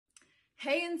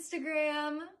Hey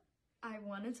Instagram! I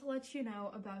wanted to let you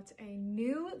know about a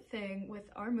new thing with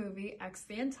our movie,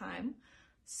 xtheendtime.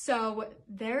 So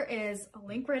there is a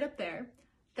link right up there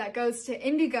that goes to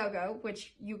Indiegogo,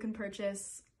 which you can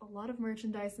purchase a lot of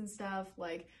merchandise and stuff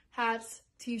like hats,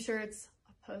 t-shirts,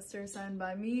 a poster signed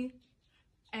by me,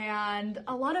 and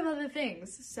a lot of other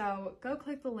things. So go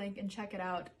click the link and check it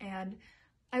out, and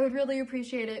I would really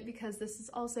appreciate it because this is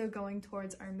also going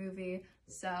towards our movie.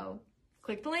 So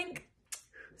click the link.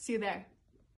 See you there.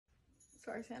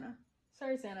 Sorry, Santa.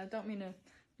 Sorry, Santa. Don't mean to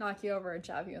knock you over and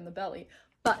jab you in the belly.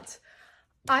 But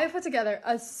I put together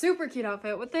a super cute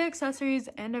outfit with the accessories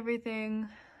and everything.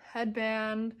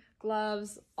 Headband,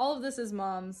 gloves. All of this is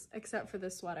mom's except for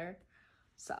this sweater.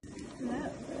 So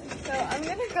I'm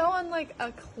gonna go on like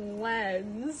a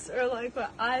cleanse, or like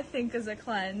what I think is a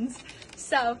cleanse.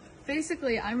 So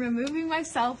basically I'm removing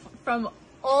myself from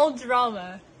all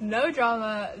drama, no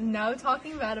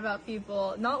talking bad about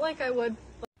people, not like I would.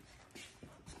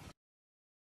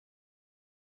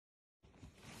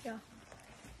 Yeah,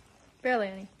 barely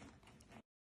any.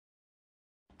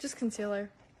 Just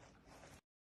concealer.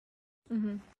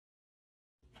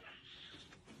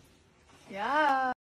 Yeah.